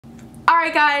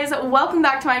Alright guys, welcome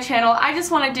back to my channel. I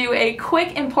just want to do a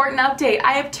quick important update.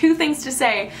 I have two things to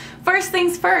say. First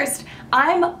things first,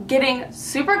 I'm getting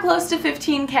super close to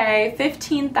 15K,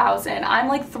 15,000. I'm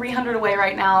like 300 away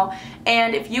right now,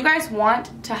 and if you guys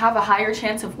want to have a higher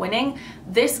chance of winning,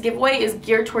 this giveaway is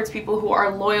geared towards people who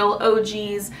are loyal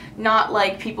OGs, not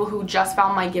like people who just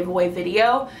found my giveaway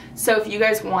video. So if you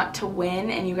guys want to win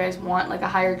and you guys want like a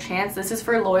higher chance, this is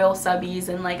for loyal subbies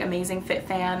and like amazing fit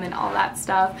fam and all that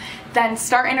stuff. Then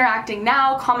start interacting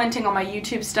now, commenting on my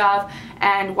YouTube stuff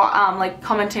and like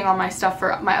commenting on my stuff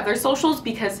for my other socials,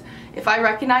 because if I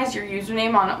recognize your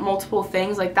username on multiple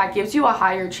things, like that gives you a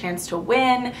higher chance to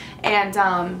win.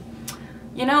 And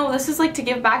you know, this is like to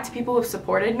give back to people who have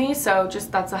supported me, so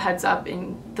just that's a heads up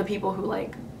in the people who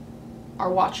like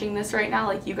are watching this right now.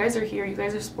 Like, you guys are here, you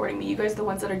guys are supporting me, you guys are the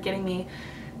ones that are getting me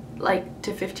like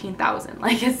to 15,000.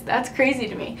 Like, that's crazy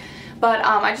to me. But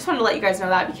I just wanted to let you guys know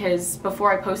that, because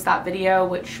before I post that video,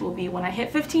 which will be when I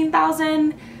hit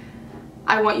 15,000,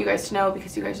 I want you guys to know,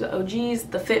 because you guys are the OGs,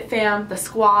 the fit fam, the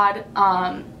squad.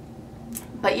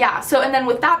 But yeah, so, and then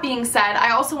with that being said,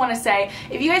 I also want to say,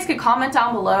 if you guys could comment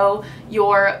down below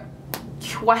your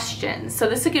questions. So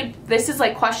this is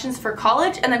like questions for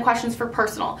college and then questions for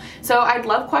personal. So I'd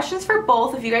love questions for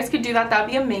both. If you guys could do that, that'd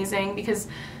be amazing, because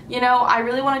you know, I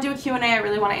really want to do a Q&A. I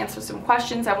really want to answer some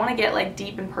questions. I want to get like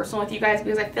deep and personal with you guys,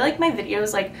 because I feel like my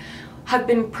videos like have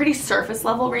been pretty surface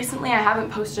level recently. I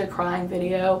haven't posted a crying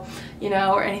video, you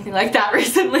know, or anything like that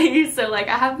recently. So like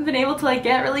I haven't been able to like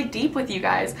get really deep with you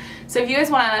guys. So if you guys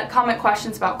want to comment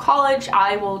questions about college,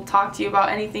 I will talk to you about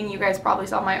anything. You guys probably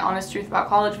saw my honest truth about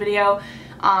college video.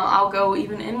 I'll go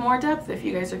even in more depth if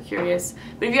you guys are curious.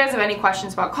 But if you guys have any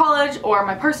questions about college or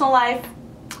my personal life,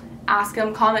 ask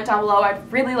them, comment down below.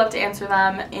 I'd really love to answer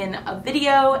them in a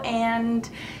video. And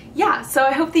yeah, so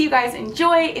I hope that you guys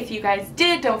enjoy. If you guys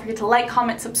did, don't forget to like,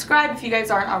 comment, subscribe if you guys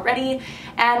aren't already,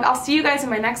 and I'll see you guys in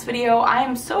my next video. I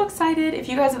am so excited. If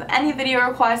you guys have any video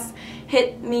requests,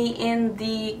 hit me in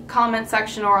the comment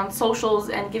section or on socials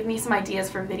and give me some ideas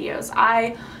for videos.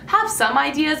 I have some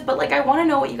ideas, but like I want to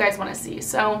know what you guys want to see.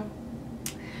 So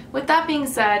with that being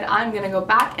said, I'm gonna go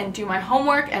back and do my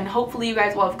homework, and hopefully you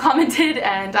guys will have commented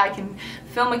and I can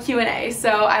film a Q&A. So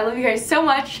I love you guys so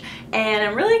much, and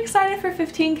I'm really excited for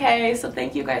 15K, so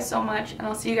thank you guys so much, and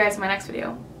I'll see you guys in my next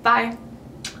video. Bye!